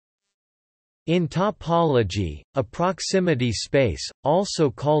In topology, a proximity space, also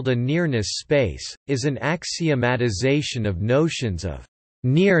called a nearness space, is an axiomatization of notions of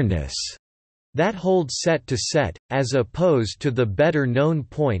nearness that hold set-to-set, as opposed to the better-known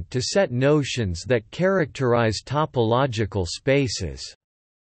point-to-set notions that characterize topological spaces.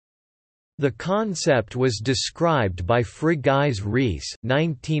 The concept was described by Frigyes Riesz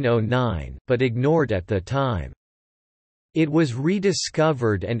 (1909) but ignored at the time. It was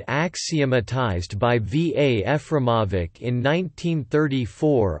rediscovered and axiomatized by V. A. Efremovic in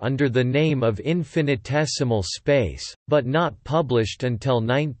 1934 under the name of infinitesimal space, but not published until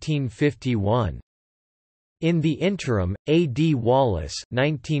 1951. In the interim, A. D. Wallace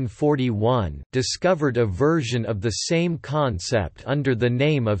 (1941) discovered a version of the same concept under the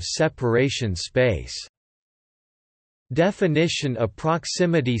name of separation space. Definition: a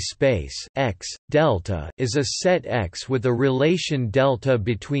proximity space X, delta is a set X with a relation delta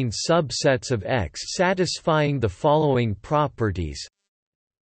between subsets of X satisfying the following properties.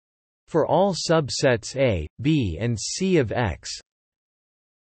 For all subsets A, B and C of X,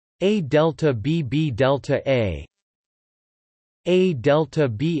 A delta B B delta A delta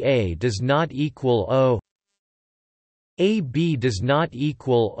B A does not equal O, A B does not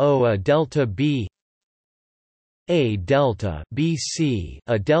equal O a delta B, A delta B C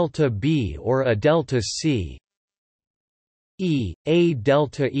a delta B or a delta C, A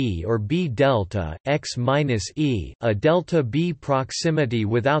delta E or B delta X minus E a delta B. Proximity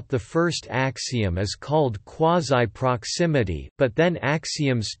without the first axiom is called quasi-proximity, but then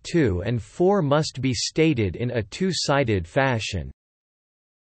axioms 2 and 4 must be stated in a two-sided fashion.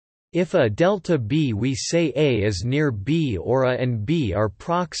 If a delta B, we say A is near B or A and B are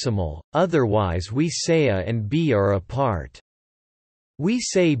proximal, otherwise we say A and B are apart. We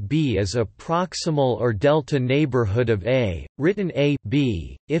say B is a proximal or delta neighborhood of A, written A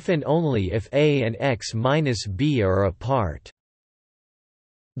B, if and only if A and X minus B are apart.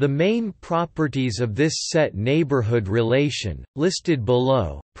 The main properties of this set neighborhood relation, listed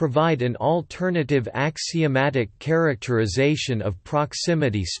below, provide an alternative axiomatic characterization of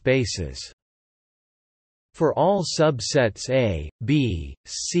proximity spaces. For all subsets A, B,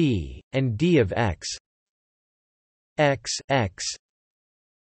 C, and D of X, X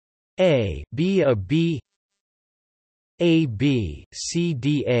A B a B, A B C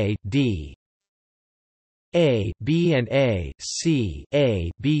D A D, A B and A C A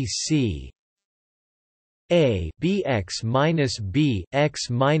B C, A B X minus B X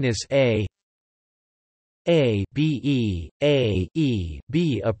minus A B E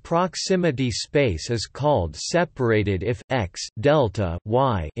B. A proximity space is called separated if X delta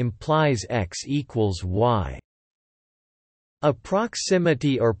Y implies X equals Y. A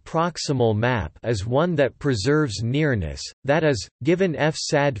proximity or proximal map is one that preserves nearness, that is, given f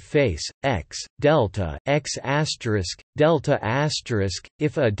sad face X delta X asterisk delta asterisk,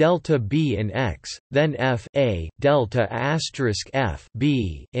 if a delta B in X, then f A delta asterisk f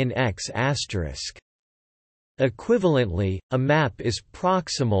B in X asterisk. Equivalently, a map is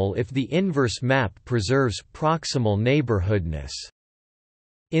proximal if the inverse map preserves proximal neighborhoodness.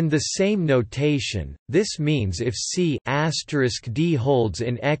 In the same notation, this means if C *D holds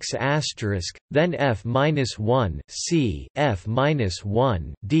in X*, then f-1 C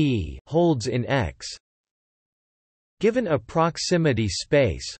f-1 D holds in X. Given a proximity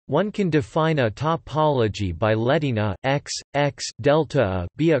space, one can define a topology by letting a X delta A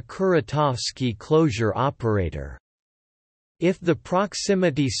be a Kuratowski closure operator. If the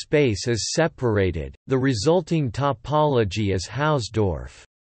proximity space is separated, the resulting topology is Hausdorff.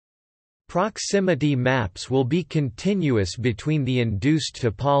 Proximity maps will be continuous between the induced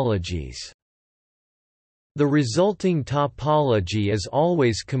topologies. The resulting topology is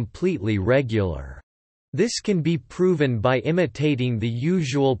always completely regular. This can be proven by imitating the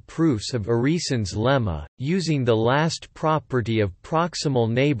usual proofs of Urysohn's lemma, using the last property of proximal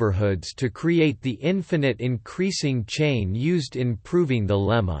neighborhoods to create the infinite increasing chain used in proving the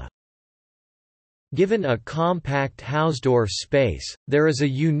lemma. Given a compact Hausdorff space, there is a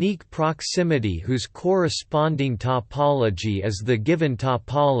unique proximity whose corresponding topology is the given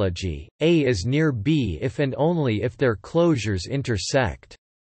topology. A is near B if and only if their closures intersect.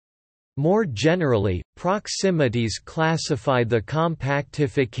 More generally, proximities classify the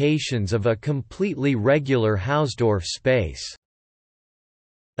compactifications of a completely regular Hausdorff space.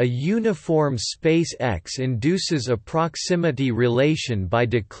 A uniform space X induces a proximity relation by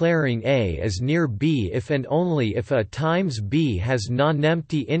declaring A as near B if and only if A times B has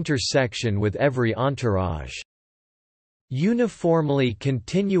nonempty intersection with every entourage. Uniformly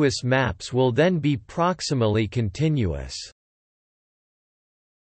continuous maps will then be proximally continuous.